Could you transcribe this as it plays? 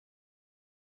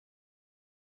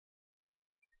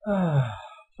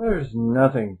There's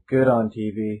nothing good on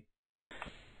TV.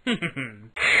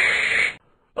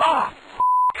 Ah,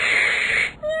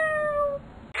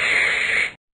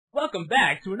 Welcome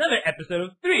back to another episode of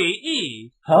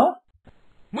 3E. Huh?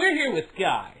 We're here with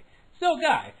Guy. So,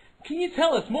 Guy, can you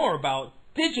tell us more about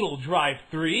Digital Drive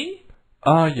 3?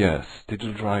 Yes.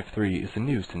 Digital Drive 3 is the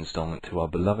newest installment to our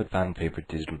beloved fan favorite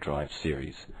Digital Drive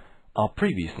series. Our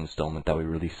previous installment that we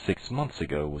released 6 months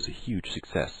ago was a huge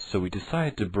success, so we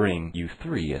decided to bring you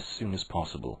 3 as soon as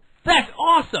possible. That's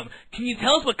awesome! Can you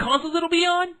tell us what consoles it'll be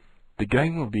on? The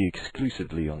game will be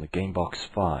exclusively on the Gamebox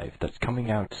 5 that's coming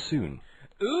out soon.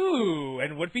 Ooh,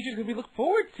 and what features can we look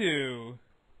forward to?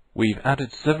 We've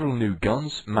added several new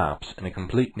guns, maps, and a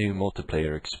complete new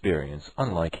multiplayer experience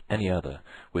unlike any other,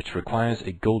 which requires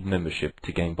a gold membership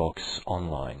to Gamebox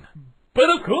Online. But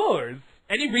of course!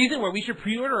 Any reason why we should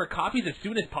pre-order our copies as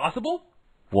soon as possible?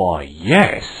 Why,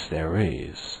 yes, there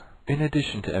is. In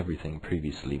addition to everything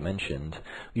previously mentioned,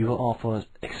 we will offer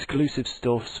exclusive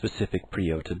store-specific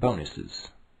pre-order bonuses.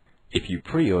 If you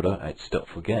pre-order at Stuff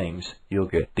for Games, you'll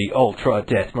get the Ultra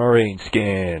Death Marine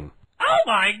skin. Oh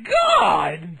my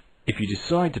god! If you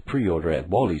decide to pre-order at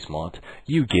Wally's Mart,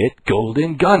 you get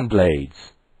Golden Gun Blades.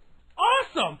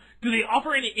 Awesome! Do they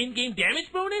offer any in-game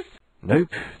damage bonus? Nope,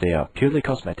 they are purely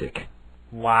cosmetic.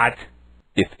 What?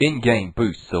 If in-game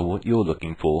boosts are what you're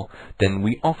looking for, then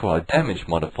we offer a damage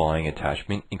modifying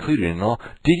attachment included in our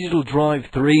Digital Drive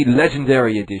 3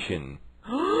 Legendary Edition.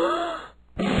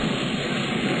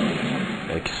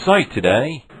 Excited,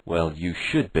 eh? Well, you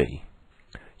should be.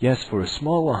 Yes, for a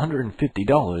small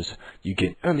 $150, you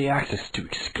get early access to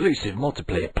exclusive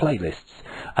multiplayer playlists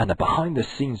and a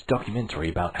behind-the-scenes documentary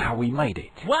about how we made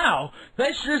it. Wow,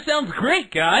 that sure sounds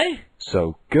great, Guy!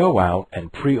 So go out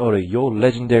and pre-order your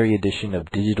Legendary Edition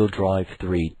of Digital Drive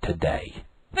 3 today.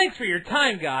 Thanks for your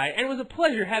time, Guy, and it was a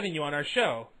pleasure having you on our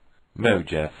show. No,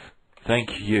 Jeff.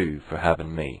 Thank you for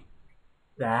having me.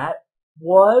 That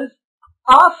was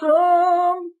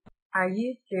awesome! Are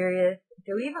you serious?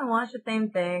 Do we even watch the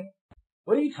same thing?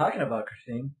 What are you talking about,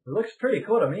 Christine? It looks pretty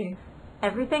cool to me.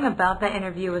 Everything about that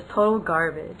interview was total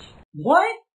garbage. What?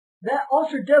 That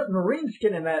Ultra Death Marine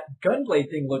skin and that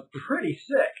gunblade thing looked pretty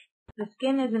sick. The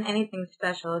skin isn't anything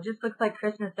special, it just looks like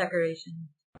Christmas decorations.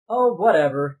 Oh,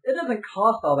 whatever. It doesn't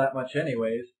cost all that much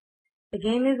anyways. The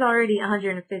game is already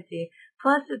 $150,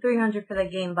 plus the $300 for the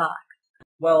game box.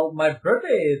 Well, my birthday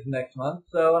is next month,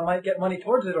 so I might get money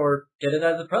towards it or get it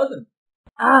as a present.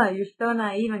 Ah, you're so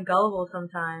naive and gullible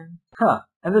sometimes. Huh,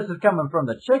 and this is coming from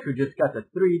the chick who just got the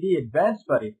 3D Advanced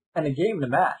Buddy and a game to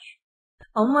match.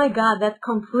 Oh my god, that's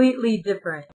completely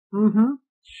different.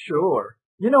 Sure.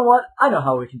 You know what? I know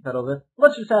how we can settle this.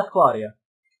 Let's just ask Claudia.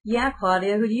 Yeah,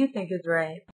 Claudia, who do you think is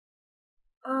right?